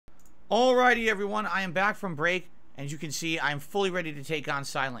Alrighty, everyone, I am back from break. And as you can see, I'm fully ready to take on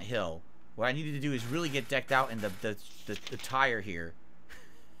Silent Hill. What I needed to do is really get decked out in the tire here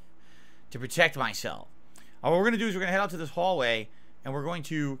to protect myself. What we're going to do is we're going to head out to this hallway, and we're going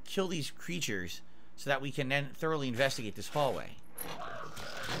to kill these creatures so that we can then thoroughly investigate this hallway.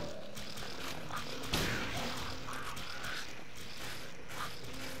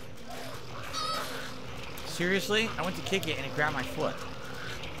 Seriously? I went to kick it and it grabbed my foot.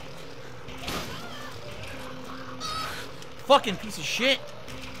 Fucking piece of shit.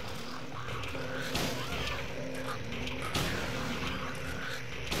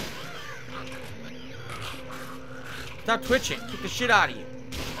 Stop twitching. Kick the shit out of you.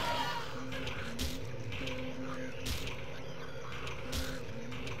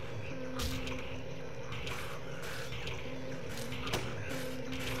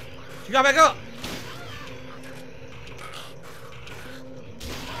 You got back up.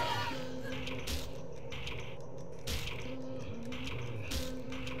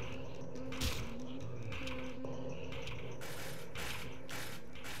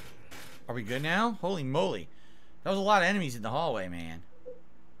 Are we good now? Holy moly. That was a lot of enemies in the hallway, man.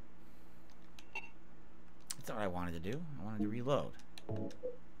 That's not what I wanted to do. I wanted to reload.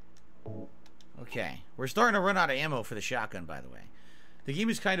 Okay. We're starting to run out of ammo for the shotgun, by the way. The game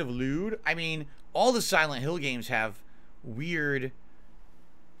is kind of lewd. I mean, all the Silent Hill games have weird,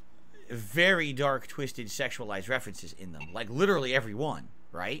 very dark, twisted, sexualized references in them. Like, literally every one,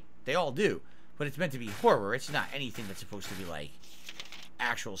 right? They all do. But it's meant to be horror. It's not anything that's supposed to be, like,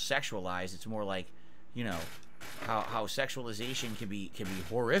 actual sexualized. It's more like, you know, how sexualization can be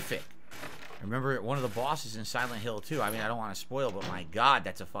horrific. Remember one of the bosses in Silent Hill 2. I mean, I don't want to spoil, but my god,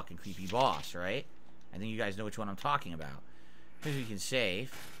 that's a fucking creepy boss, right? I think you guys know which one I'm talking about. Here's what we can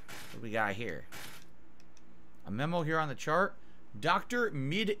save. What do we got here? A memo here on the chart. Dr.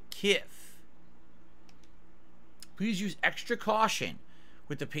 Midkiff. Please use extra caution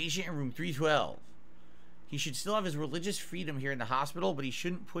with the patient in room 312. He should still have his religious freedom here in the hospital, but he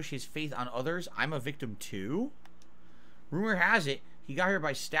shouldn't push his faith on others. I'm a victim too. Rumor has it, he got here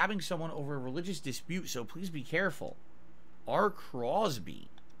by stabbing someone over a religious dispute, so please be careful. R. Crosby.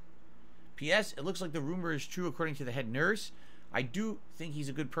 P.S. It looks like the rumor is true according to the head nurse. I do think he's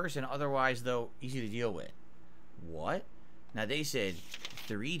a good person, otherwise, though, easy to deal with. What? Now, they said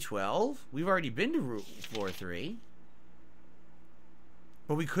 312? We've already been to floor 3.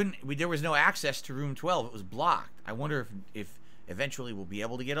 But we couldn't, there was no access to room 12. It was blocked. I wonder if eventually we'll be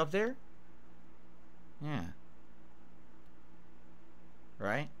able to get up there? Yeah.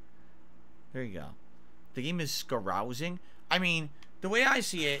 Right? There you go. The game is carousing. I mean, the way I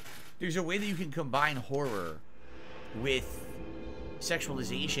see it, there's a way that you can combine horror with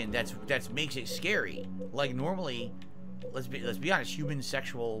sexualization that makes it scary. Like normally, let's be honest, human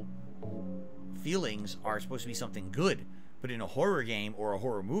sexual feelings are supposed to be something good. But in a horror game or a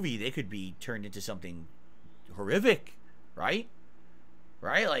horror movie, they could be turned into something horrific, right?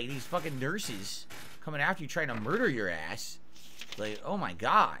 Right? Like these fucking nurses coming after you trying to murder your ass. Like, oh my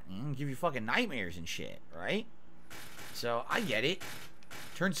god, give you fucking nightmares and shit, right? So I get it.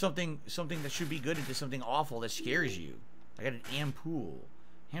 Turn something that should be good into something awful that scares you. I got an ampoule.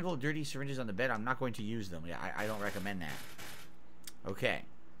 Handful of dirty syringes on the bed. I'm not going to use them. Yeah, I don't recommend that. Okay.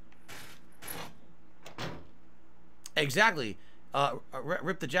 Exactly.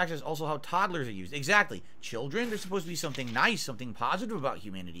 Rip the Jack says also how toddlers are used. Exactly. Children, there's supposed to be something nice, something positive about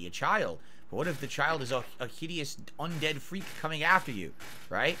humanity. A child. But what if the child is a hideous undead freak coming after you,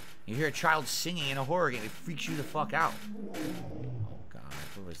 right? You hear a child singing in a horror game, it freaks you the fuck out. Oh god,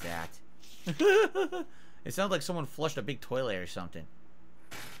 what was that? It sounds like someone flushed a big toilet or something.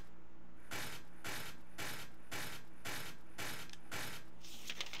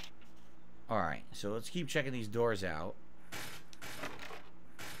 Alright, so let's keep checking these doors out.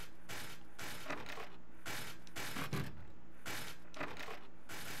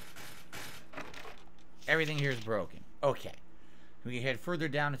 Everything here is broken. Okay. We can head further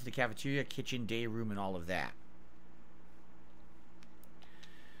down into the cafeteria, kitchen, day room, and all of that.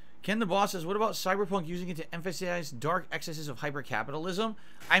 Ken the Boss says, what about Cyberpunk using it to emphasize dark excesses of hypercapitalism?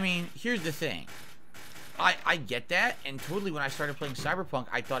 I mean, here's the thing. I get that, and totally when I started playing Cyberpunk,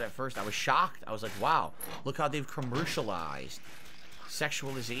 I thought at first, I was shocked. I was like, wow, look how they've commercialized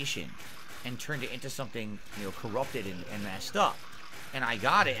sexualization and turned it into something, you know, corrupted and messed up. And I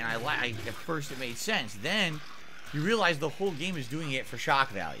got it, and at first it made sense. Then you realize the whole game is doing it for shock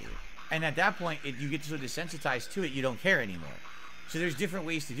value. And at that point, you get so desensitized to it, you don't care anymore. So there's different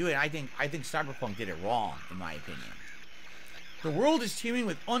ways to do it. I think Cyberpunk did it wrong, in my opinion. The world is teeming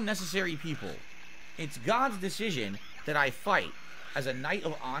with unnecessary people. It's God's decision that I fight. As a knight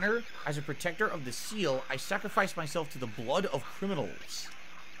of honor, as a protector of the seal, I sacrifice myself to the blood of criminals.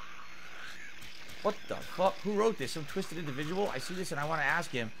 What the fuck? Who wrote this? Some twisted individual? I see this and I want to ask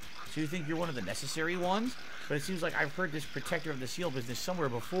him, so you think you're one of the necessary ones? But it seems like I've heard this protector of the seal business somewhere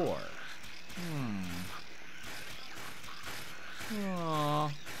before.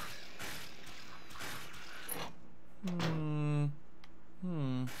 Aww.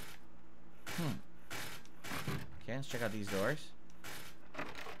 Okay, let's check out these doors.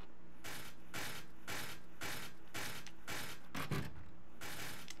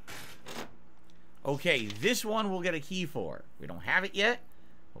 Okay, this one we'll get a key for. We don't have it yet,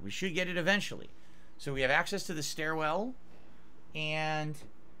 but we should get it eventually. So we have access to the stairwell, and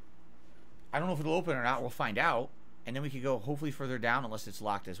I don't know if it'll open or not. We'll find out. And then we could go hopefully further down, unless it's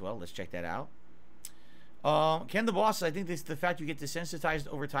locked as well. Let's check that out. Ken the Boss, I think this, the fact you get desensitized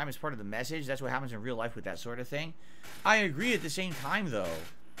over time is part of the message. That's what happens in real life with that sort of thing. I agree. At the same time, though,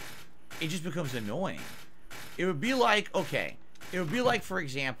 it just becomes annoying. It would be like, okay, it would be like, for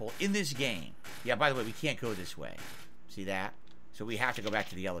example, in this game. Yeah, by the way, we can't go this way. See that? So we have to go back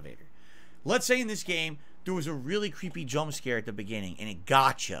to the elevator. Let's say in this game, there was a really creepy jump scare at the beginning, and it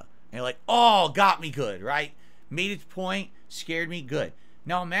got you. And you're like, oh, got me good, right? Made its point, scared me, good.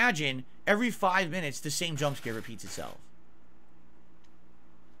 Now imagine every 5 minutes, the same jump scare repeats itself.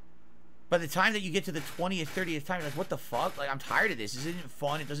 By the time that you get to the 20th, 30th time, you're like, what the fuck? Like, I'm tired of this. This isn't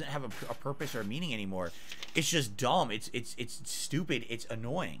fun. It doesn't have a purpose or a meaning anymore. It's just dumb. It's stupid. It's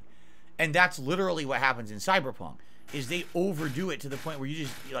annoying. And that's literally what happens in Cyberpunk, is they overdo it to the point where you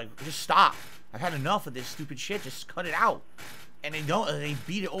just stop. I've had enough of this stupid shit. Just cut it out. And they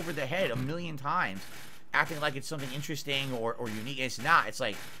beat it over the head a million times, acting like it's something interesting or unique. It's not. It's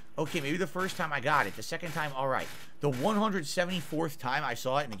like, okay, maybe the first time I got it. The second time, all right. The 174th time I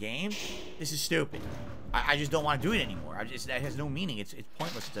saw it in the game, this is stupid. I just don't want to do it anymore. That has no meaning. It's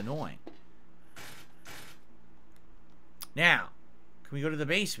pointless. It's annoying. Now, can we go to the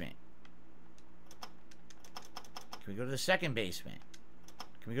basement? Can we go to the second basement?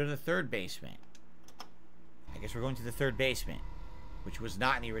 Can we go to the third basement? I guess we're going to the third basement, which was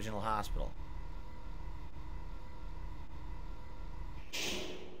not in the original hospital.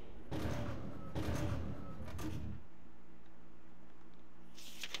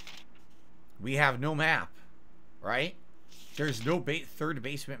 We have no map, right? There's no third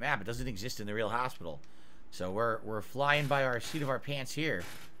basement map. It doesn't exist in the real hospital. So we're flying by our seat of our pants here.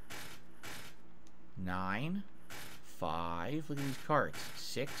 9, 5. Look at these carts.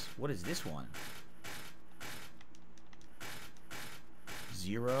 6. What is this one?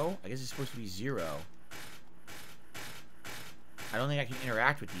 0. I guess it's supposed to be 0. I don't think I can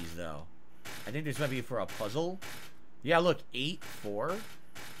interact with these, though. I think this might be for a puzzle. Yeah, look. 8, 4,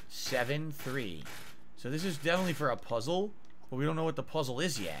 7, 3. So this is definitely for a puzzle, but we don't know what the puzzle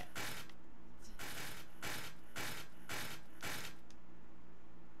is yet.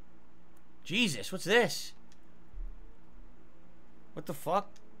 Jesus, what's this? What the fuck?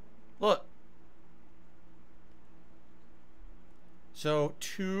 Look. So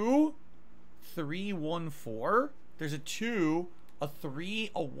 2, 3, 1, 4. There's a 2, a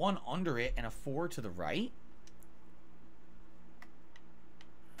 3, a 1 under it, and a 4 to the right.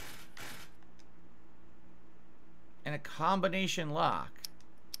 And a combination lock.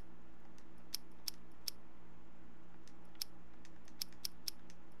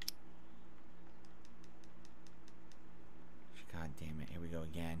 God damn it. Here we go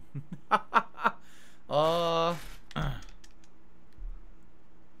again.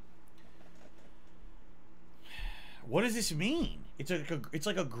 What does this mean? It's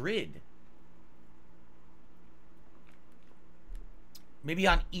like a grid. Maybe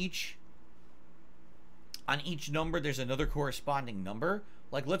on each number there's another corresponding number.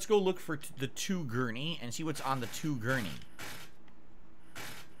 Like, let's go look for the 2 gurney and see what's on the 2 gurney.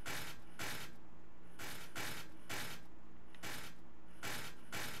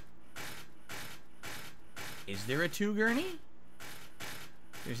 Is there a 2 gurney?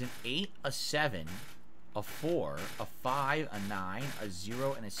 There's an 8, a 7, a 4, a 5, a 9, a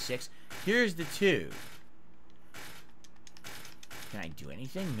 0, and a 6. Here's the 2. Can I do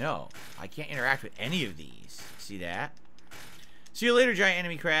anything? No. I can't interact with any of these. See that? See you later, giant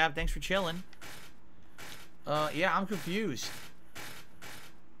enemy crab. Thanks for chilling. Yeah, I'm confused.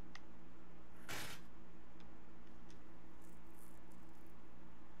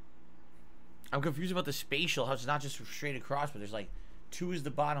 I'm confused about the spatial, how it's not just straight across, but there's like 2 is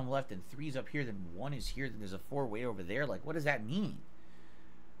the bottom left and 3 is up here, then 1 is here, then there's a 4 way over there. Like, what does that mean?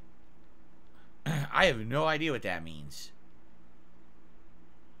 I have no idea what that means.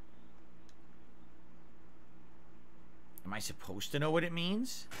 Am I supposed to know what it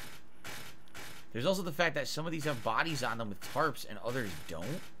means? There's also the fact that some of these have bodies on them with tarps and others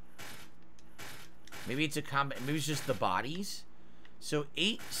don't. Maybe it's a maybe it's just the bodies. So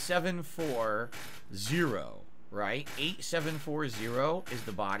 8740, right? 8740 is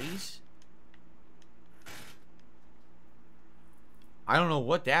the bodies. I don't know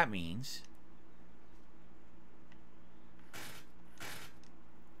what that means.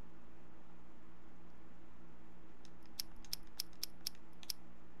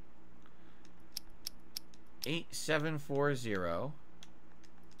 Eight seven four zero.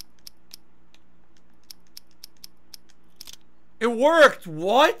 It worked.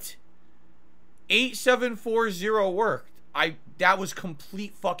 What? 8740 worked. That was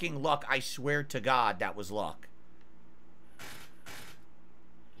complete fucking luck. I swear to God, that was luck.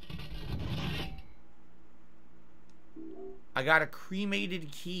 I got a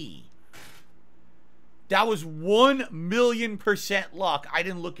cremated key. That was 1,000,000% luck. I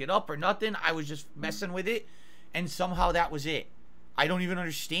didn't look it up or nothing. I was just messing with it, and somehow that was it. I don't even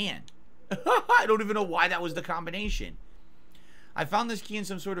understand. I don't even know why that was the combination. I found this key in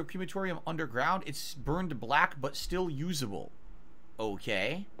some sort of crematorium underground. It's burned black, but still usable.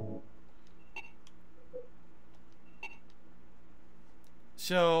 Okay.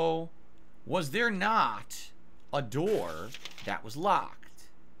 So, was there not a door that was locked?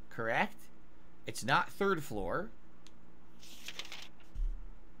 Correct? It's not third floor.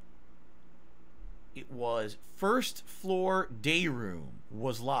 It was first floor day room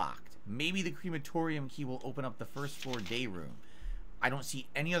was locked. Maybe the crematorium key will open up the first floor day room. I don't see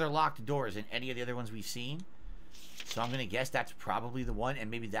any other locked doors in any of the other ones we've seen. So I'm going to guess that's probably the one,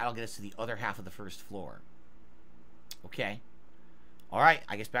 and maybe that'll get us to the other half of the first floor. Okay. All right,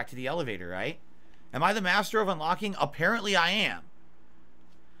 I guess back to the elevator, right? Am I the master of unlocking? Apparently I am.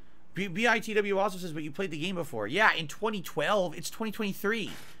 BITW also says, but you played the game before. Yeah, in 2012. It's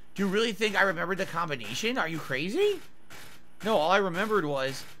 2023. Do you really think I remembered the combination? Are you crazy? No, all I remembered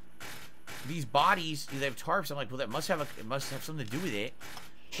was these bodies, they have tarps. I'm like, well, that must have it must have something to do with it.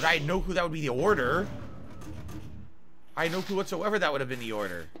 But I had no clue that would be the order. I had no clue whatsoever that would have been the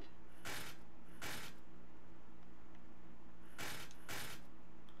order.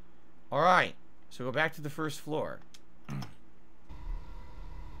 All right, so go back to the first floor.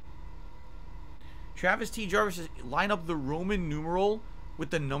 Travis T. Jarvis says, line up the Roman numeral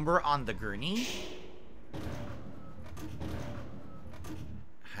with the number on the gurney.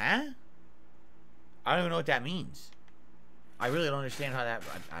 Huh? I don't even know what that means. I really don't understand how that...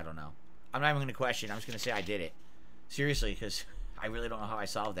 I don't know. I'm not even going to question. I'm just going to say I did it. Seriously, because I really don't know how I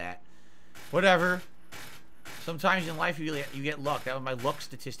solved that. Whatever. Sometimes in life you get luck. That was my luck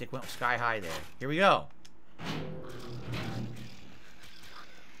statistic went sky high there. Here we go.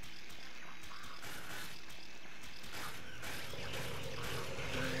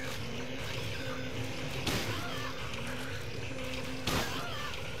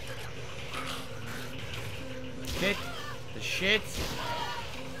 Get the shit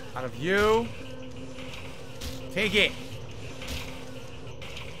out of you. Take it.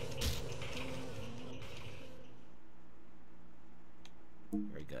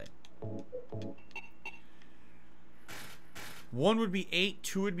 Very good. 1 would be 8,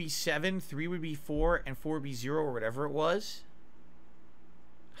 2 would be 7, 3 would be 4, and 4 would be 0 or whatever it was.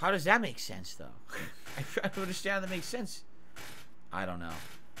 How does that make sense, though? I don't understand how that makes sense. I don't know.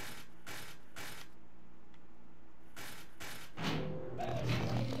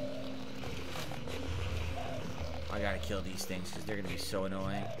 I gotta kill these things because they're gonna be so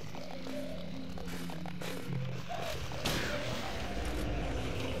annoying.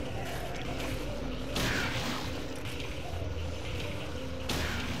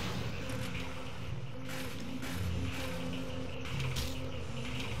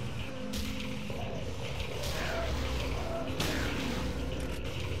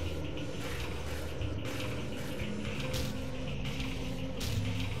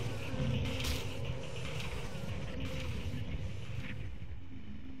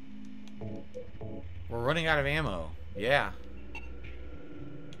 We're running out of ammo. Yeah.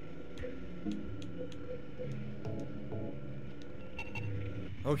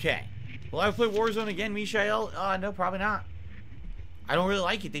 Okay. Will I play Warzone again, Mishael? No, probably not. I don't really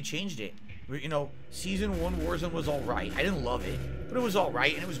like it. They changed it. You know, Season 1 Warzone was alright. I didn't love it, but it was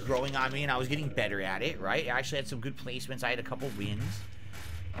alright, and it was growing on me, and I was getting better at it, right? I actually had some good placements. I had a couple wins.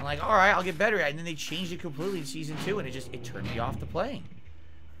 I'm like, alright, I'll get better at it. And then they changed it completely in Season 2, and it turned me off to playing.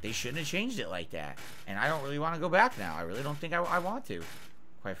 They shouldn't have changed it like that. And I don't really want to go back now. I really don't think I want to,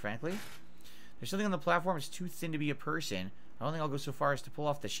 quite frankly. There's something on the platform that's too thin to be a person. I don't think I'll go so far as to pull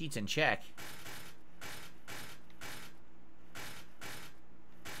off the sheets and check.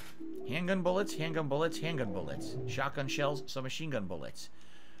 Handgun bullets, handgun bullets, handgun bullets. Shotgun shells, some machine gun bullets.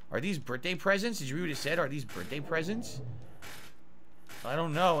 Are these birthday presents? Did you read what it said? Are these birthday presents? I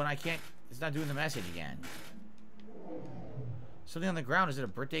don't know, and I can't... It's not doing the message again. Something on the ground. Is it a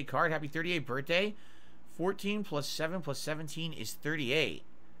birthday card? Happy 38th birthday. 14 plus 7 plus 17 is 38.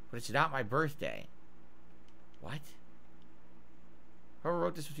 But it's not my birthday. What? Whoever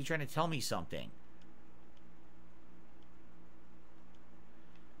wrote this was he trying to tell me something.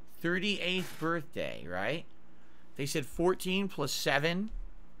 38th birthday, right? They said 14 plus 7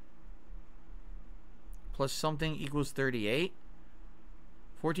 plus something equals 38.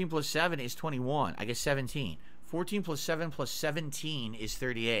 14 plus 7 is 21. I guess 17. 14 plus 7 plus 17 is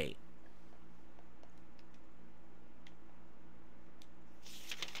 38.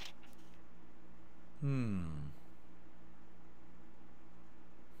 Hmm.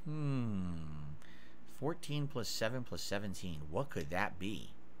 14 plus 7 plus 17. What could that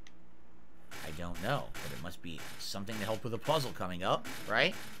be? I don't know, but it must be something to help with a puzzle coming up,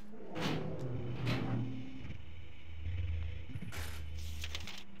 right?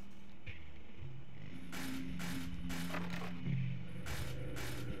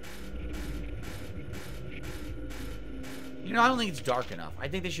 You know, I don't think it's dark enough. I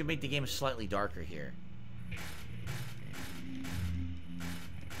think they should make the game slightly darker here.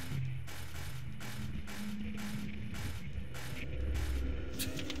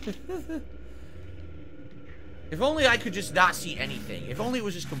 If only I could just not see anything. If only it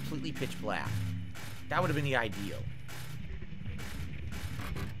was just completely pitch black. That would have been the ideal.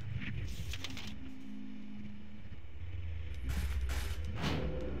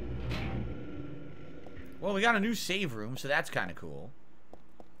 Well, we got a new save room, so that's kind of cool.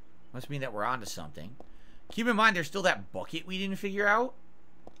 Must mean that we're onto something. Keep in mind, there's still that bucket we didn't figure out.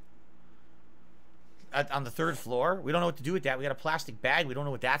 On the 3rd floor. We don't know what to do with that. We got a plastic bag. We don't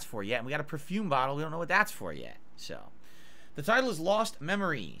know what that's for yet. And we got a perfume bottle. We don't know what that's for yet. So, the title is Lost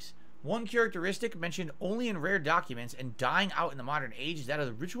Memories. One characteristic mentioned only in rare documents and dying out in the modern age is that of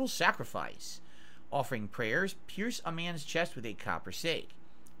the ritual sacrifice. Offering prayers, pierce a man's chest with a copper stake.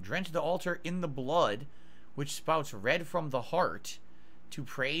 Drench the altar in the blood, which spouts red from the heart, to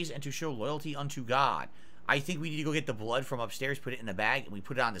praise and to show loyalty unto God. I think we need to go get the blood from upstairs, put it in the bag, and we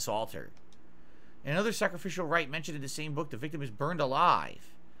put it on this altar. In another sacrificial rite mentioned in the same book, the victim is burned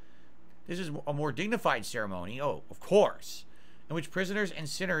alive. This is a more dignified ceremony, oh, of course, in which prisoners and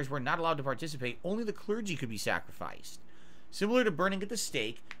sinners were not allowed to participate. Only the clergy could be sacrificed. Similar to burning at the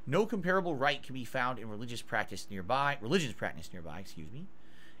stake, no comparable rite can be found in religious practice nearby, excuse me.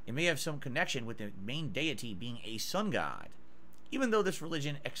 It may have some connection with the main deity being a sun god. Even though this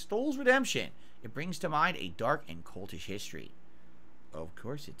religion extols redemption, it brings to mind a dark and cultish history. Of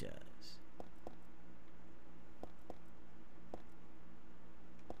course it does.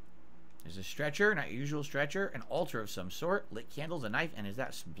 There's a stretcher, not your usual stretcher, an altar of some sort, lit candles, a knife, and is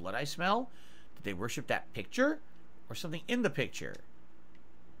that blood I smell? Did they worship that picture? Or something in the picture?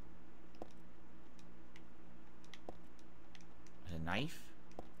 There's a knife.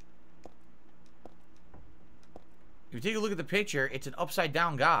 If you take a look at the picture, it's an upside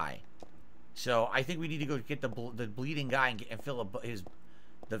down guy. So I think we need to go get the bleeding guy and fill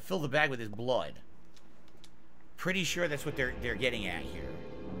the bag with his blood. Pretty sure that's what they're getting at here.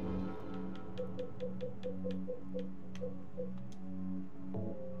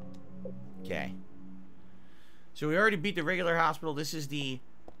 Okay. So we already beat the regular hospital. This is the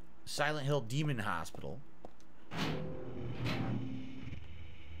Silent Hill Demon Hospital.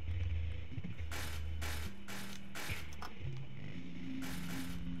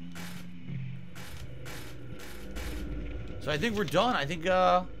 So I think we're done. I think,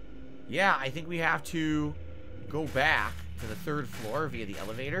 yeah, I think we have to go back to the 3rd floor via the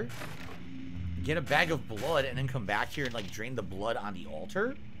elevator, get a bag of blood, and then come back here and, like, drain the blood on the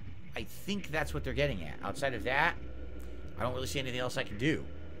altar. I think that's what they're getting at. Outside of that, I don't really see anything else I can do.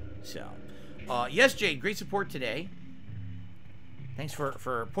 So, yes, Jade, great support today. Thanks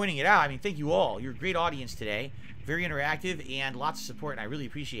for pointing it out. I mean, thank you all. You're a great audience today. Very interactive and lots of support, and I really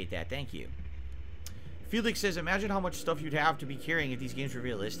appreciate that. Thank you. Felix says, imagine how much stuff you'd have to be carrying if these games were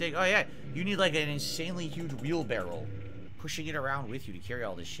realistic. Oh, yeah. You need, like, an insanely huge wheelbarrow pushing it around with you to carry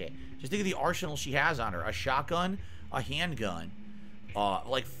all this shit. Just think of the arsenal she has on her. A shotgun, a handgun,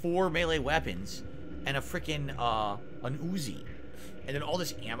 like 4 melee weapons, and a freaking, an Uzi. And then all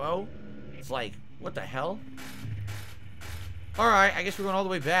this ammo. It's like, what the hell? Alright, I guess we're going all the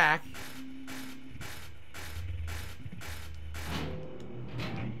way back.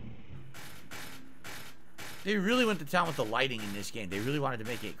 They really went to town with the lighting in this game. They really wanted to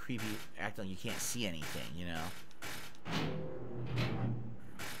make it creepy, acting like you can't see anything, you know?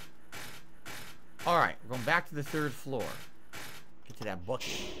 Alright, we're going back to the 3rd floor. Get to that bucket.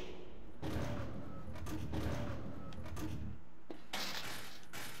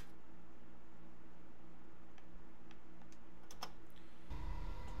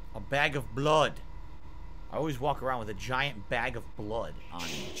 A bag of blood. I always walk around with a giant bag of blood on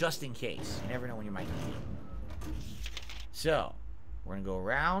me, just in case. You never know when you might need it. So, we're going to go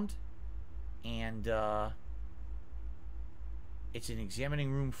around, and it's in examining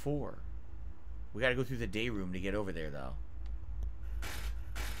room 4. We got to go through the day room to get over there, though.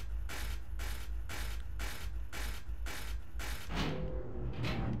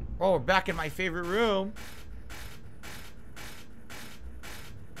 Oh, we're back in my favorite room.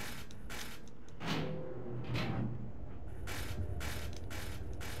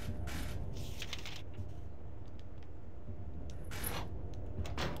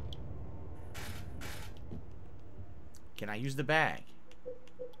 Can I use the bag?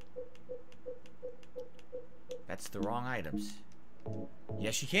 That's the wrong items.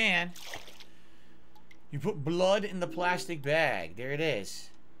 Yes, you can. You put blood in the plastic bag. There it is.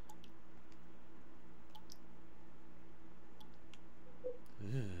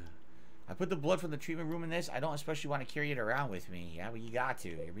 Ugh. I put the blood from the treatment room in this. I don't especially want to carry it around with me. Yeah, well, you got to.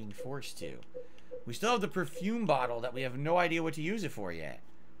 You're being forced to. We still have the perfume bottle that we have no idea what to use it for yet.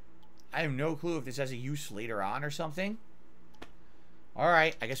 I have no clue if this has a use later on or something.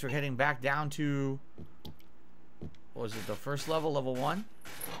 Alright, I guess we're heading back down to... What was it, the first level, level 1?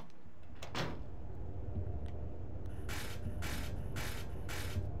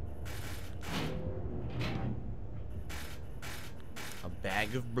 A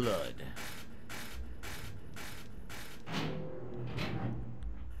bag of blood.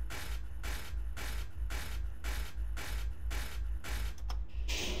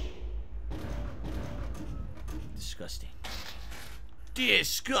 Disgusting.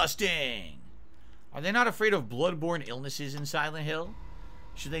 Disgusting! Are they not afraid of bloodborne illnesses in Silent Hill?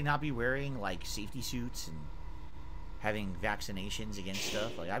 Should they not be wearing, like, safety suits and having vaccinations against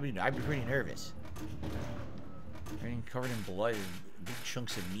stuff? Like, I'd be pretty nervous. Everything covered in blood and big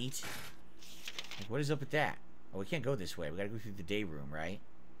chunks of meat. Like, what is up with that? Oh, we can't go this way. We gotta go through the day room, right?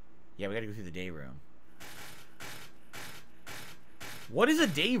 Yeah, we gotta go through the day room. What is a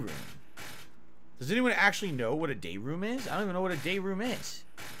day room? Does anyone actually know what a day room is? I don't even know what a day room is.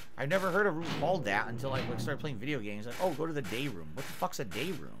 I've never heard a room called that until I started playing video games. Like, oh, go to the day room. What the fuck's a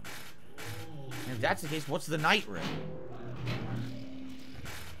day room? And if that's the case, what's the night room?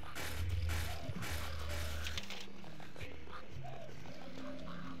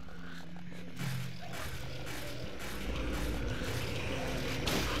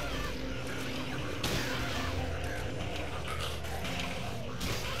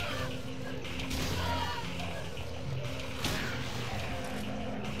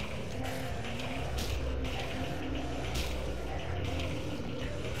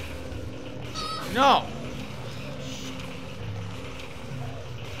 No!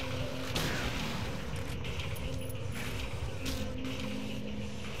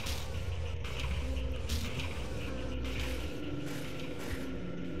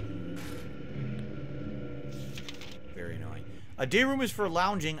 Very annoying. A day room is for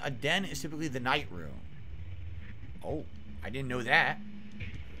lounging. A den is typically the night room. Oh, I didn't know that.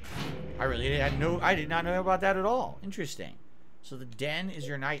 I did not know about that at all. Interesting. So the den is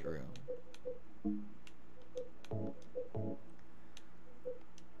your night room.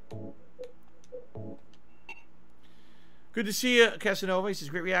 Good to see you, Casanova. He says,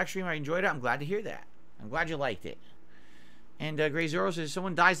 great reaction stream. I enjoyed it. I'm glad to hear that. I'm glad you liked it. And Gray Zoro says,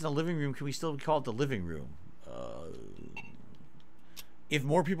 someone dies in the living room. Can we still call it the living room? If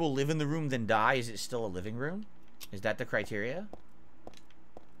more people live in the room than die, is it still a living room? Is that the criteria?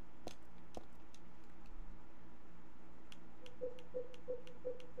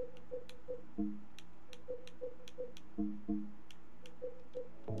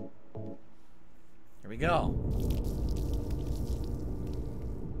 Here we go.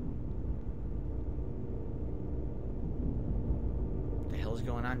 What the hell is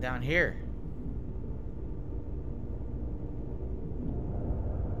going on down here?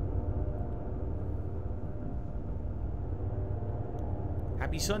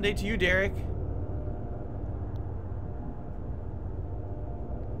 Happy Sunday to you, Derek.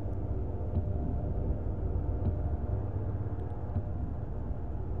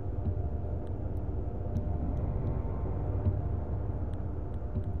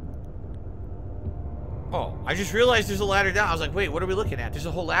 Oh, I just realized there's a ladder down. I was like, wait, what are we looking at? There's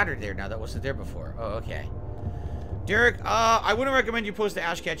a whole ladder there now that wasn't there before. Oh, okay. Derek, I wouldn't recommend you post the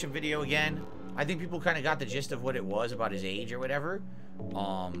Ash Ketchum video again. I think people kind of got the gist of what it was about his age or whatever.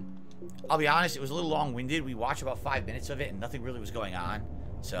 I'll be honest, it was a little long-winded. We watched about 5 minutes of it, and nothing really was going on.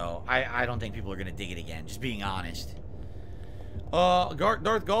 So, I don't think people are going to dig it again, just being honest.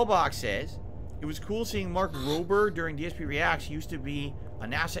 Darth Gullbox says, it was cool seeing Mark Rober during DSP Reacts. He used to be a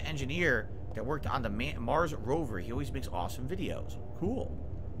NASA engineer that worked on the Mars rover. He always makes awesome videos. Cool.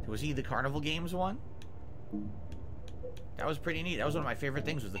 Was he the Carnival Games one? That was pretty neat. That was one of my favorite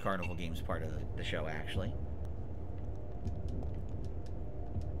things, was the Carnival Games part of the show, actually.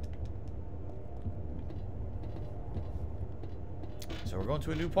 So we're going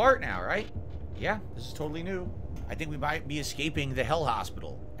to a new part now, right? Yeah, this is totally new. I think we might be escaping the Hell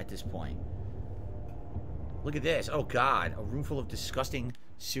Hospital at this point. Look at this. Oh, God. A room full of disgusting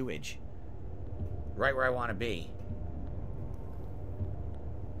sewage. Right where I want to be.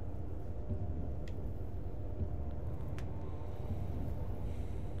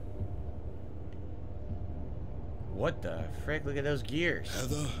 What the frick? Look at those gears.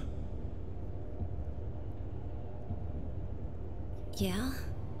 Heather? Yeah?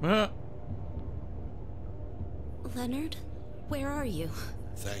 Leonard, where are you?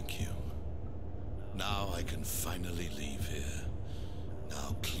 Thank you. Now I can finally leave here.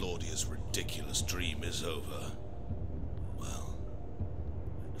 Now Claudia's ridiculous dream is over. Well,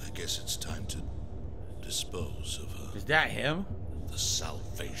 I guess it's time to dispose of her. Is that him? The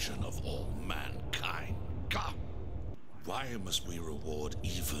salvation of all mankind. God! Why must we reward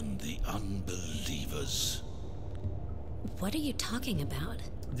even the unbelievers? What are you talking about?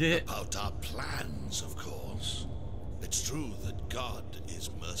 About our plans, of course. It's true that God is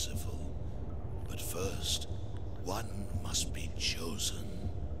merciful. But first, one must be chosen.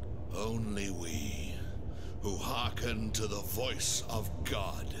 Only we, who hearken to the voice of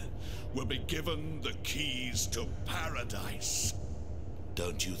God, will be given the keys to paradise.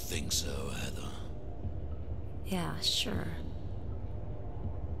 Don't you think so, Heather? Yeah, sure.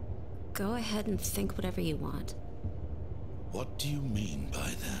 Go ahead and think whatever you want. What do you mean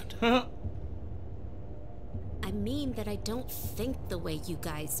by that? I mean that I don't think the way you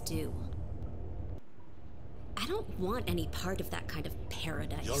guys do. I don't want any part of that kind of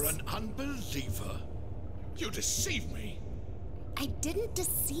paradise. You're an unbeliever. You deceive me. I didn't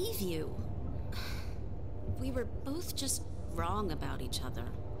deceive you. We were both just wrong about each other.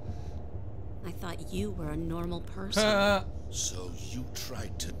 I thought you were a normal person. So you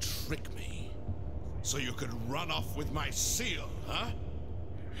tried to trick me? So you could run off with my seal, huh?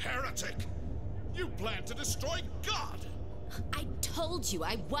 Heretic! You plan to destroy God! I told you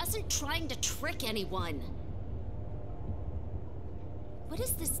I wasn't trying to trick anyone. What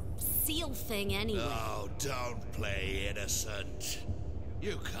is this seal thing anyway? Oh, don't play innocent.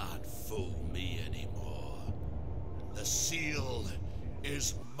 You can't fool me anymore. The seal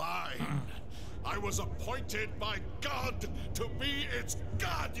is mine. I was appointed by God to be its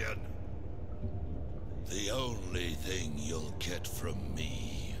guardian. The only thing you'll get from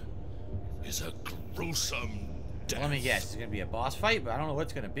me is a gruesome death. Let me guess. It's going to be a boss fight, but I don't know what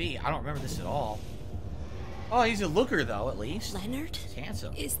it's going to be. I don't remember this at all. Oh, he's a looker, though, at least. Leonard? He's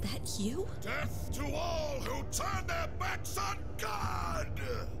handsome. Is that you? Death to all who turn their backs on God!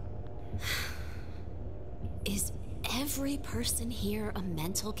 Is every person here a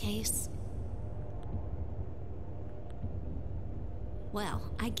mental case?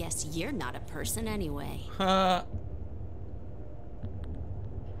 Well, I guess you're not a person anyway.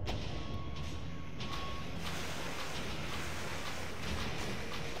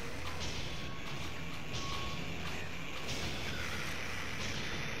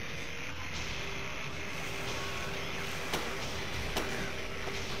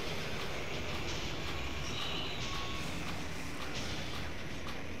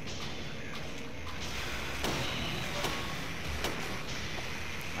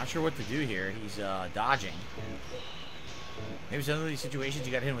 Not sure what to do here. He's dodging. Maybe some of these situations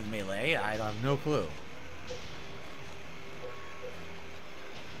you got hit with melee. I have no clue.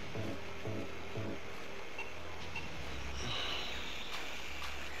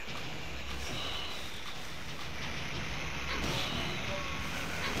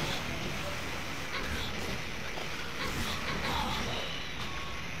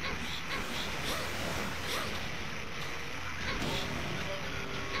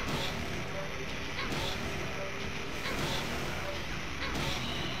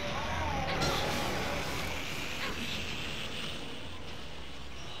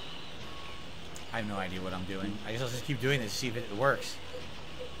 I have no idea what I'm doing. I guess I'll just keep doing this to see if it works.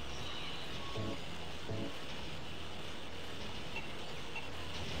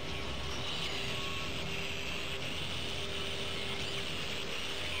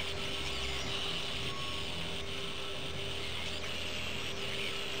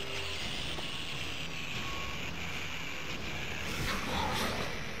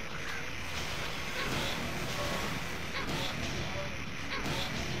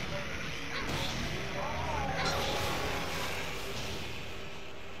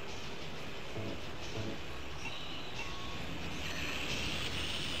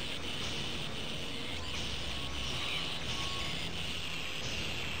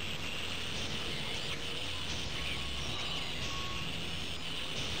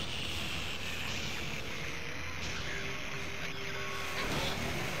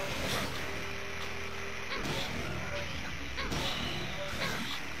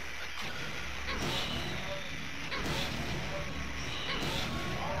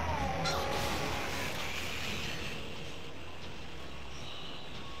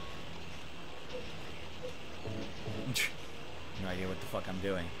 fuck I'm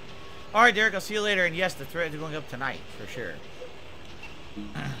doing. Alright, Derek, I'll see you later. And yes, the threads are going up tonight, for sure.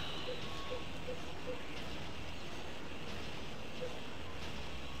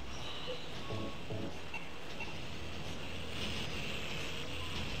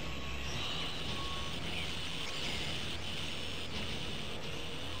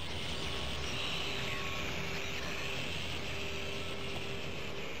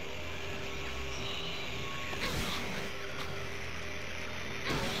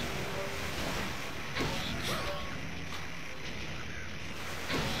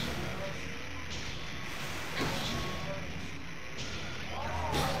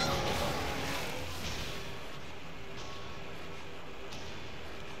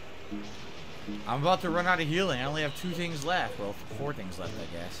 I'm about to run out of healing. I only have 2 things left. Well, 4 things left,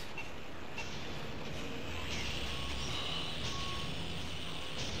 I guess.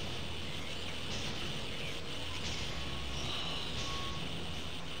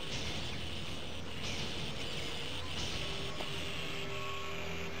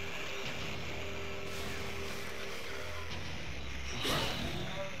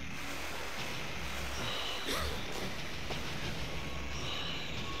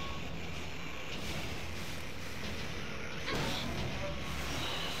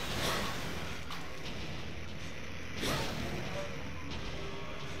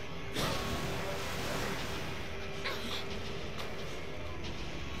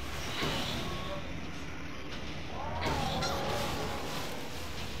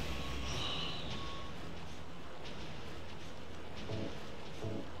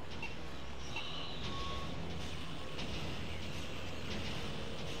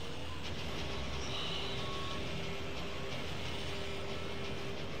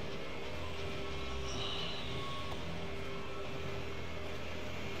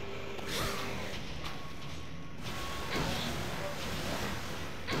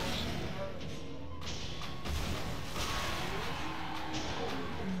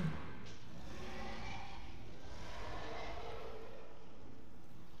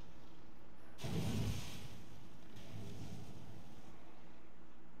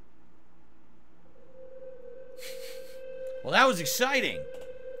 Well, that was exciting.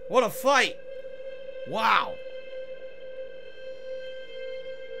 What a fight. Wow.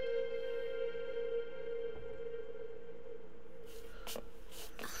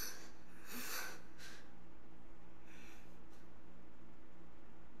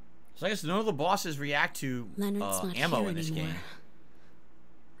 So I guess none of the bosses react to Leonard's not ammo here in this anymore. game.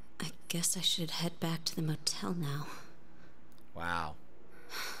 I guess I should head back to the motel now. Wow.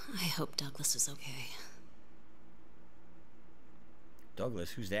 I hope Douglas is okay.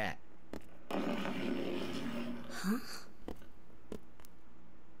 Douglas, who's that? Huh?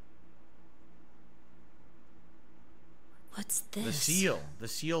 What's this? The seal. The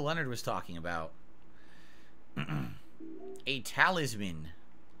seal Leonard was talking about. A talisman.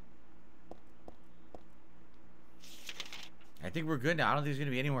 I think we're good now. I don't think there's going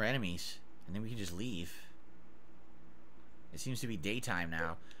to be any more enemies. And then we can just leave. It seems to be daytime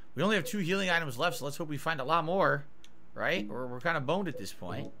now. We only have 2 healing items left, so let's hope we find a lot more. Right? Or we're kind of boned at this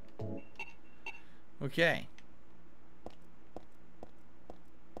point. Okay.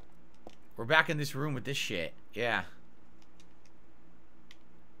 We're back in this room with this shit. Yeah.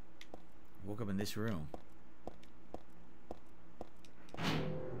 Woke up in this room.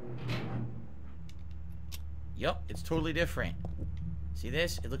 Yep, it's totally different. See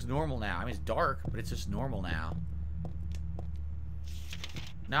this? It looks normal now. I mean, it's dark, but it's just normal now.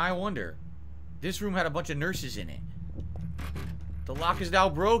 Now I wonder. This room had a bunch of nurses in it. The lock is now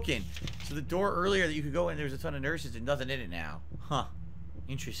broken. So the door earlier that you could go in, there's a ton of nurses and nothing in it now. Huh.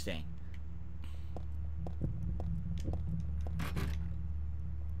 Interesting.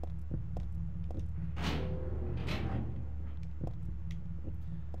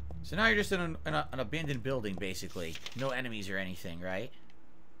 So now you're just in an abandoned building, basically. No enemies or anything, right?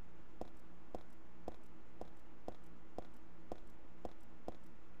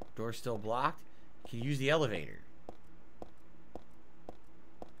 Door's still blocked. Can you use the elevator?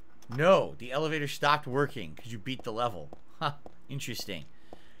 No, the elevator stopped working because you beat the level. Huh, interesting.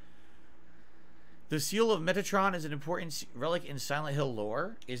 The Seal of Metatron is an important relic in Silent Hill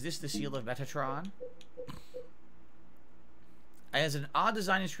lore. Is this the Seal of Metatron? As an odd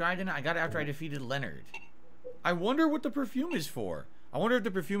design inscribed in it, I got it after I defeated Leonard. I wonder what the perfume is for. I wonder if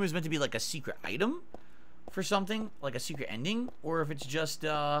the perfume is meant to be like a secret item for something, like a secret ending, or if it's just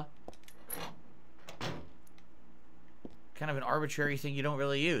kind of an arbitrary thing you don't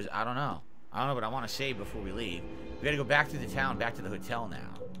really use. I don't know. I don't know, but I want to save before we leave. We gotta go back through the town, back to the hotel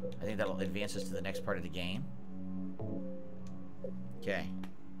now. I think that'll advance us to the next part of the game. Okay.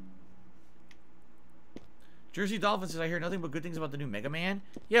 Jersey Dolphin says, I hear nothing but good things about the new Mega Man.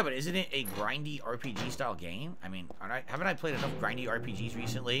 Yeah, but isn't it a grindy RPG style game? I mean, haven't I played enough grindy RPGs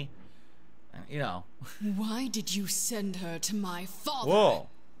recently? You know. Why did you send her to my father? Whoa.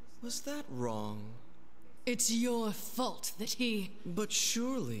 Was that wrong? It's your fault that he... But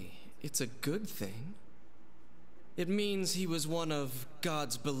surely it's a good thing. It means he was one of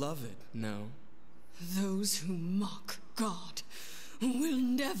God's beloved, no? Those who mock God will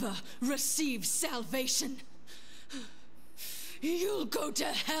never receive salvation. You'll go to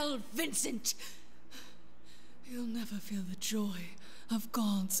hell, Vincent. You'll never feel the joy of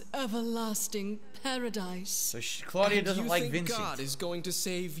God's everlasting paradise. So Claudia doesn't like think Vincent. God is going to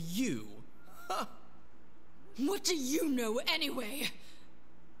save you? Huh. What do you know anyway?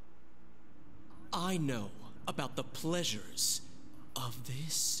 I know about the pleasures of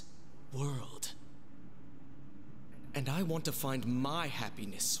this world. And I want to find my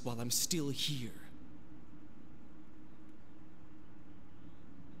happiness while I'm still here.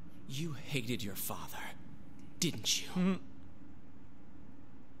 You hated your father, didn't you? Mm-hmm.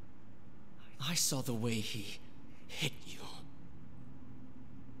 I saw the way he hit you,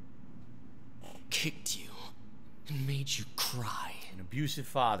 kicked you, and made you cry. An abusive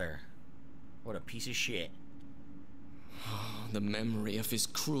father. What a piece of shit. Oh, the memory of his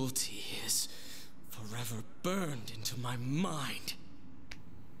cruelty is forever burned into my mind.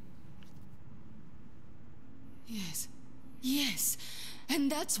 Yes. Yes. And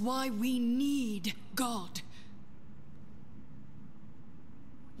that's why we need God.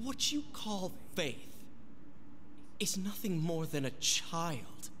 What you call faith is nothing more than a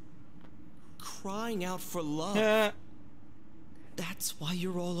child crying out for love. That's why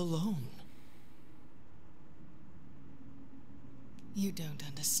you're all alone. You don't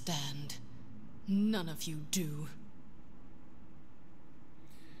understand. None of you do.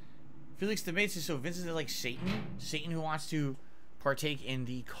 Felix the Mate says, so Vincent is like Satan? Satan who wants to partake in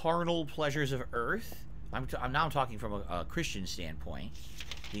the carnal pleasures of earth? I'm now talking from a Christian standpoint,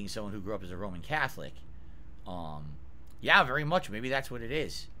 being someone who grew up as a Roman Catholic. Yeah, very much. Maybe that's what it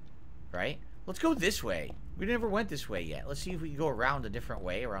is, right? Let's go this way. We never went this way yet. Let's see if we can go around a different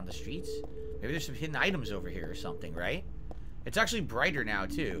way, around the streets. Maybe there's some hidden items over here or something, right? It's actually brighter now,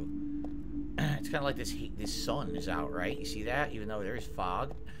 too. It's kind of like this sun is out, right? You see that? Even though there's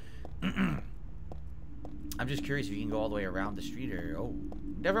fog. I'm just curious if you can go all the way around the street or... Oh,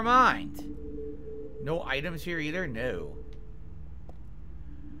 never mind. No items here either? No.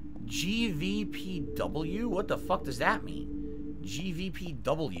 GVPW? What the fuck does that mean?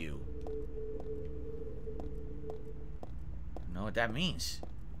 GVPW. I don't know what that means.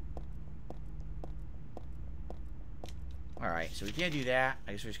 Alright, so we can't do that.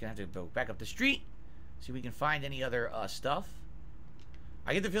 I guess we're just going to have to go back up the street. See if we can find any other stuff.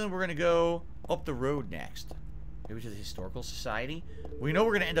 I get the feeling we're going to go up the road next. Maybe to the Historical Society. We know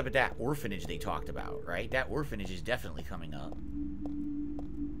we're going to end up at that orphanage they talked about, right? That orphanage is definitely coming up.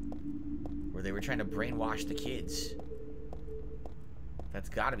 Where they were trying to brainwash the kids. That's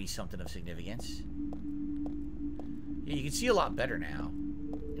got to be something of significance. Yeah, you can see a lot better now.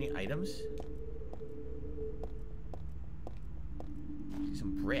 Any items? See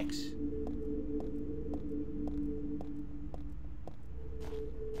some bricks.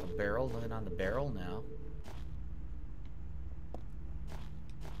 A barrel, nothing on the barrel now.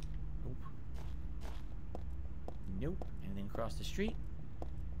 Nope. Nope. Anything across the street?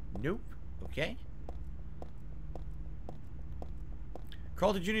 Nope. Okay.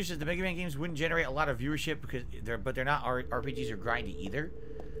 Carlton Jr. says the Mega Man games wouldn't generate a lot of viewership because they're not RPGs or grindy either.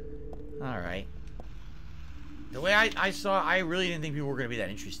 Alright. The way I saw, I really didn't think people were going to be that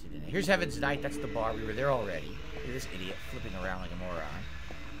interested in it. Here's Heaven's Night. That's the bar. We were there already. Look at this idiot flipping around like a moron.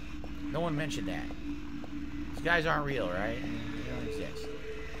 No one mentioned that. These guys aren't real, right? I mean, they don't exist.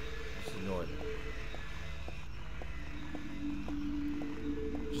 Just ignore them.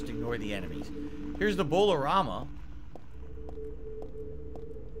 Just ignore the enemies. Here's the Bolorama.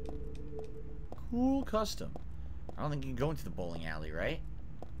 Cool custom. I don't think you can go into the bowling alley, right?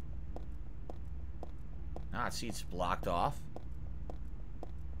 Ah, see, it's blocked off.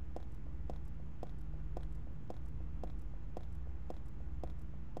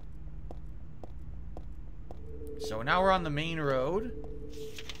 So now we're on the main road.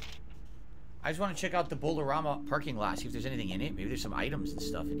 I just want to check out the Bolorama parking lot, see if there's anything in it. Maybe there's some items and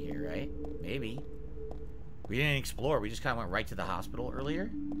stuff in here, right? Maybe. We didn't explore. We just kind of went right to the hospital earlier.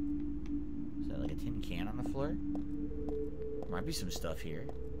 Is that like a tin can on the floor? Might be some stuff here.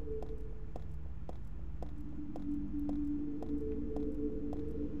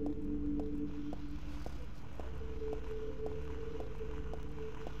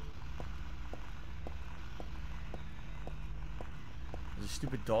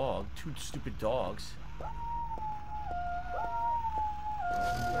 stupid dog. Two stupid dogs.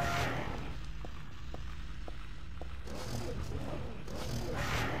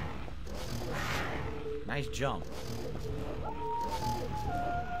 Nice jump.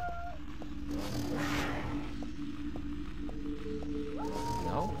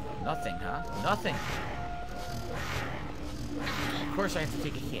 No? Nothing, huh? Nothing. Of course I have to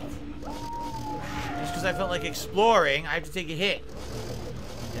take a hit. Just because I felt like exploring, I have to take a hit.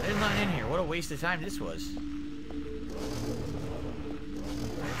 Yeah, there's nothing in here. What a waste of time this was. Bunch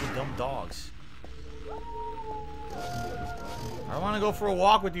of dumb dogs. I don't want to go for a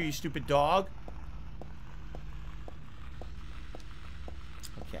walk with you, you stupid dog.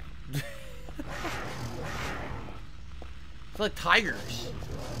 Okay. It's like tigers.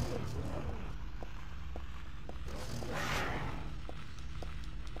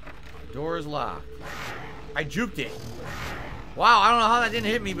 Door is locked. I juked it. Wow, I don't know how that didn't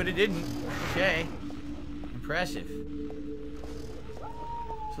hit me, but it didn't. Okay. Impressive.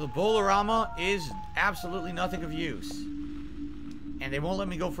 So the Bolorama is absolutely nothing of use. And they won't let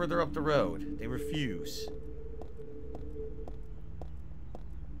me go further up the road. They refuse.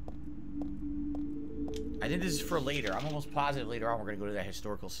 I think this is for later. I'm almost positive later on we're going to go to that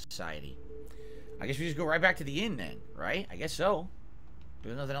historical society. I guess we just go right back to the inn then, right? I guess so.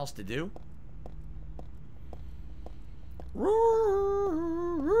 There's nothing else to do.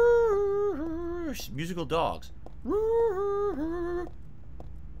 Musical dogs.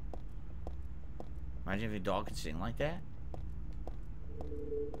 Imagine if a dog could sing like that.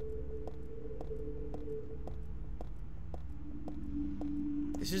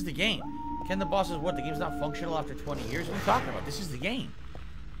 This is the game. Ken the boss says, what? The game's not functional after 20 years? What are you talking about? This is the game.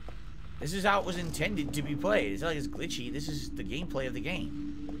 This is how it was intended to be played. It's not like it's glitchy. This is the gameplay of the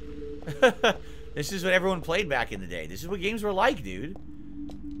game. This is what everyone played back in the day. This is what games were like, dude.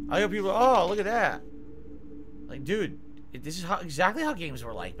 I hear people, oh, look at that. Like, dude, this is exactly how games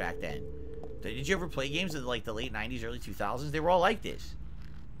were like back then. Did you ever play games in like the late 90s, early 2000s? They were all like this.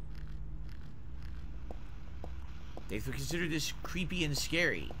 They considered this creepy and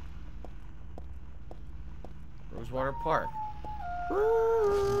scary. Rosewater Park.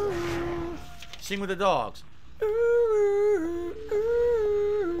 Sing with the dogs.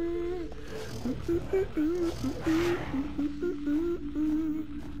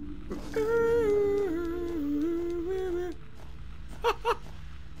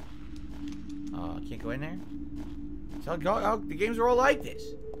 Can't go in there. So the games are all like this.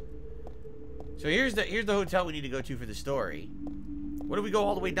 So here's the hotel we need to go to for the story. What do we go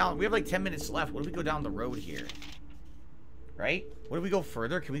all the way down? We have like 10 minutes left. What do we go down the road here? Right? What do we go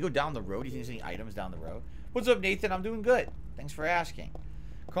further? Can we go down the road? Do you think there's any items down the road? What's up, Nathan? I'm doing good. Thanks for asking.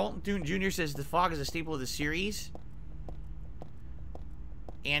 Carlton Jr. says the fog is a staple of the series.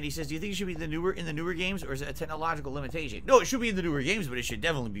 And he says, do you think it should be in the newer games, or is it a technological limitation? No, it should be in the newer games, but it should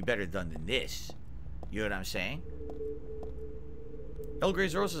definitely be better done than this. You know what I'm saying? El Grey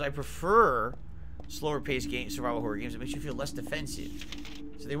Zoro says, I prefer slower paced games, survival horror games. It makes you feel less defensive.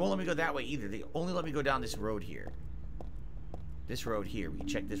 So they won't let me go that way either. They only let me go down this road here. This road here. We can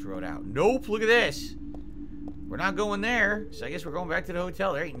check this road out. Nope, look at this. We're not going there. So I guess we're going back to the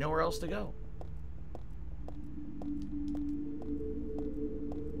hotel. There ain't nowhere else to go.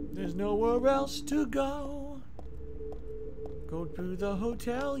 There's nowhere else to go. Go to the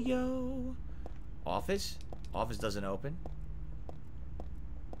hotel, yo. Office? Office doesn't open.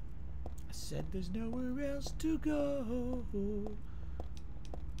 I said there's nowhere else to go.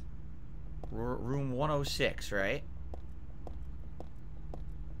 Room 106, right?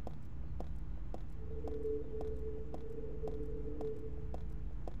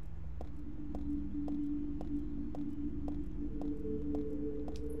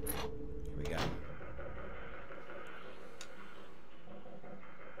 Here we go.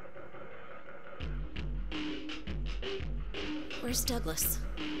 Where's Douglas?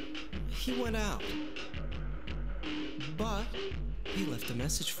 He went out. But he left a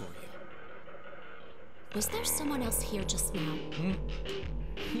message for you. Was there someone else here just now?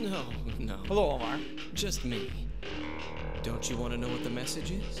 No. Hello, Omar. Just me. Don't you want to know what the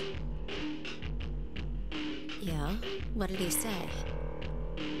message is? Yeah? What did he say?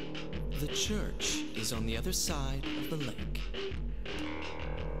 The church is on the other side of the lake.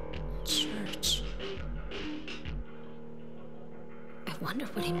 Church. I wonder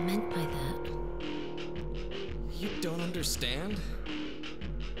what he meant by that. You don't understand?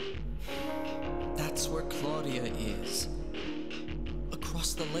 That's where Claudia is.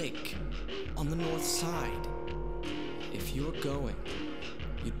 Across the lake, on the north side. If you're going,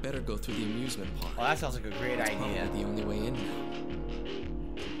 you'd better go through the amusement park. Oh, that sounds like a great It's idea. probably the only way in now.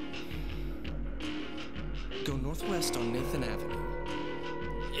 Go northwest on Nathan Avenue.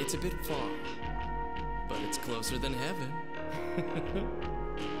 It's a bit far, but it's closer than heaven.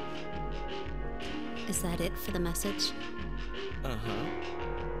 Is that it for the message? Uh-huh.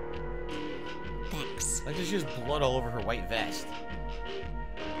 Thanks. Like there's just blood all over her white vest.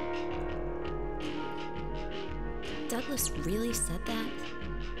 Douglas really said that?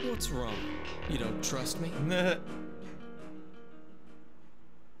 What's wrong? You don't trust me?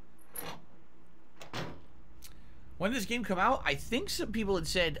 When did this game come out? I think some people had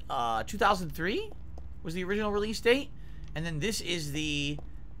said 2003 was the original release date. And then this is the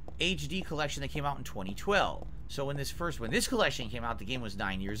HD collection that came out in 2012. So when this collection came out, the game was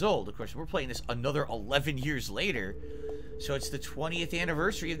 9 years old. Of course, we're playing this another 11 years later. So it's the 20th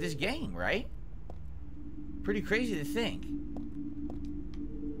anniversary of this game, right? Pretty crazy to think.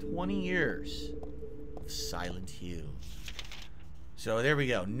 20 years of Silent Hill. So there we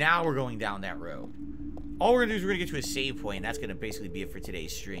go. Now we're going down that road. All we're going to do is we're going to get to a save point, and that's going to basically be it for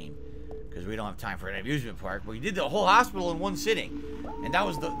today's stream. Because we don't have time for an amusement park. But we did the whole hospital in one sitting. And that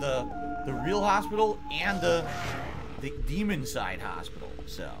was the real hospital and the demon side hospital.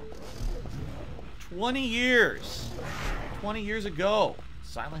 So, 20 years. 20 years ago.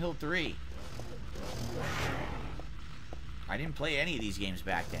 Silent Hill 3. I didn't play any of these games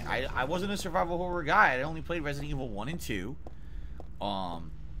back then. I wasn't a survival horror guy. I only played Resident Evil 1 and 2.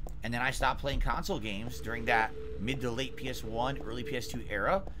 And then I stopped playing console games during that mid to late PS1, early PS2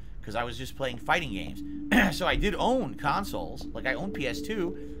 era. Because I was just playing fighting games. So I did own consoles. Like I owned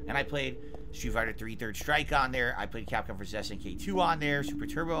PS2. And I played Street Fighter 3 Third Strike on there. I played Capcom vs. SNK 2 on there. Super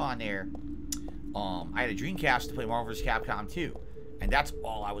Turbo on there. I had a Dreamcast to play Marvel vs. Capcom 2. And that's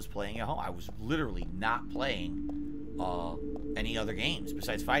all I was playing at home. I was literally not playing any other games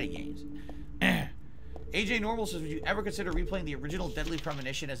besides fighting games. AJ Normal says, would you ever consider replaying the original Deadly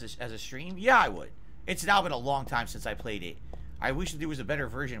Premonition as a stream? Yeah, I would. It's now been a long time since I played it. I wish that there was a better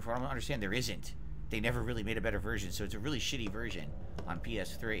version. For what I understand, there isn't. They never really made a better version, so it's a really shitty version on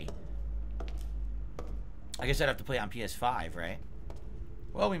PS3. I guess I'd have to play on PS5, right?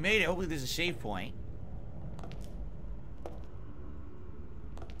 Well, we made it. Hopefully there's a save point.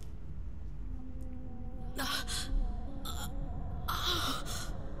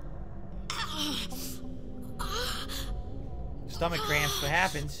 Stomach cramps, what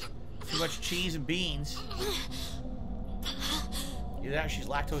happens? Too much cheese and beans. Either that or she's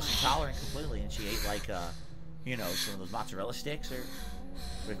lactose intolerant completely and she ate like, you know, some of those mozzarella sticks or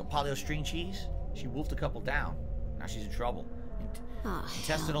like a paleo string cheese. She wolfed a couple down. Now she's in trouble.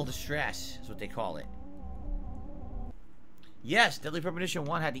 Intestinal distress is what they call it. Yes, Deadly Premonition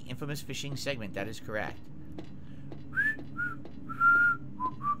 1 had the infamous fishing segment. That is correct.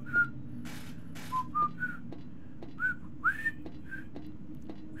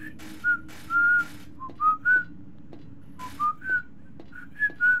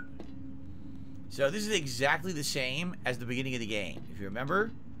 So this is exactly the same as the beginning of the game. If you remember,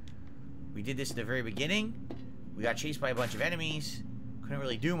 we did this at the very beginning. We got chased by a bunch of enemies. Couldn't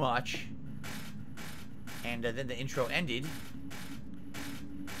really do much. And then the intro ended.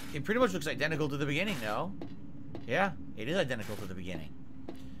 It pretty much looks identical to the beginning, though. Yeah, it is identical to the beginning.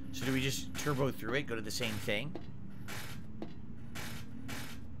 So do we just turbo through it, go to the same thing?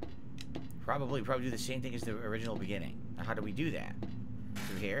 Probably do the same thing as the original beginning. Now, how do we do that?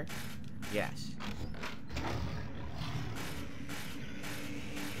 Through here? Yes.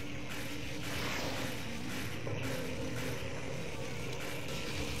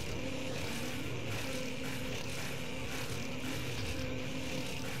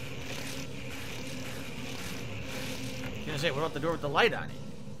 I was gonna say, what about the door with the light on it?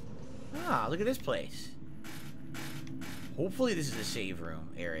 Ah, look at this place. Hopefully this is a save room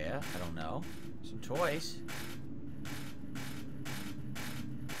area. I don't know. Some toys.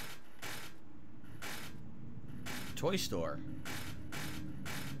 Toy store.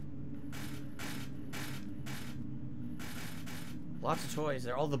 Lots of toys.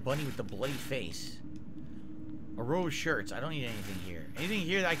 They're all the bunny with the bloody face. A row of shirts. I don't need anything here. Anything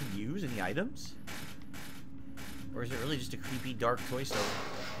here that I can use? Any items? Or is it really just a creepy, dark toy store?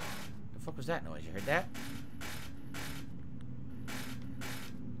 The fuck was that noise? You heard that?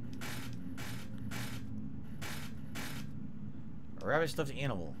 A rabbit stuffed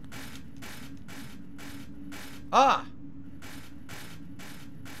animal. Ah!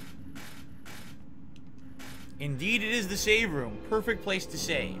 Indeed, it is the save room. Perfect place to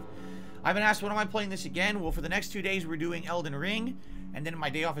save. I've been asked, when am I playing this again? Well, for the next 2 days, we're doing Elden Ring. And then my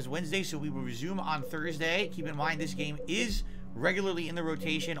day off is Wednesday, so we will resume on Thursday. Keep in mind, this game is regularly in the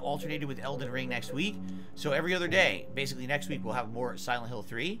rotation, alternated with Elden Ring next week. So every other day, basically next week, we'll have more Silent Hill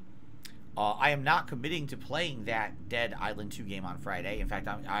 3. I am not committing to playing that Dead Island 2 game on Friday. In fact,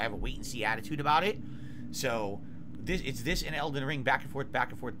 I have a wait-and-see attitude about it. So, it's this and Elden Ring back and forth,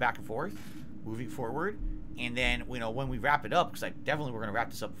 back and forth, back and forth, moving forward. And then, you know, when we wrap it up, because we're going to wrap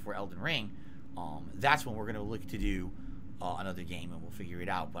this up before Elden Ring, that's when we're going to look to do another game, and we'll figure it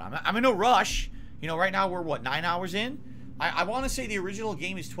out. But I'm in no rush. You know, right now we're, what, 9 hours in? I want to say the original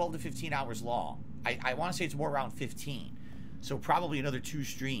game is 12 to 15 hours long. I want to say it's more around 15. So probably another 2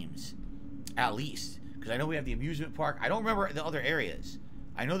 streams, at least. Because I know we have the amusement park. I don't remember the other areas.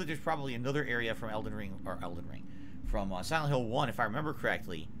 I know that there's probably another area from from Silent Hill 1, if I remember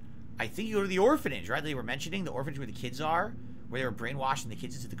correctly. I think you go to the orphanage, right? They were mentioning the orphanage where the kids are, where they were brainwashing the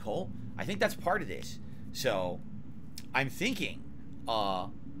kids into the cult. I think that's part of this. So, I'm thinking,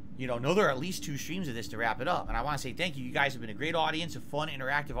 you know, there are at least 2 streams of this to wrap it up. And I want to say thank you. You guys have been a great audience, a fun,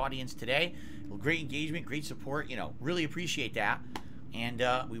 interactive audience today. Great engagement, great support. You know, really appreciate that. And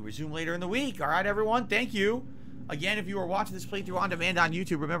we resume later in the week. All right, everyone. Thank you. Again, if you are watching this playthrough on demand on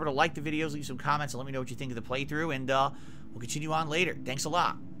YouTube, remember to like the videos, leave some comments, and let me know what you think of the playthrough. And we'll continue on later. Thanks a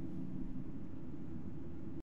lot.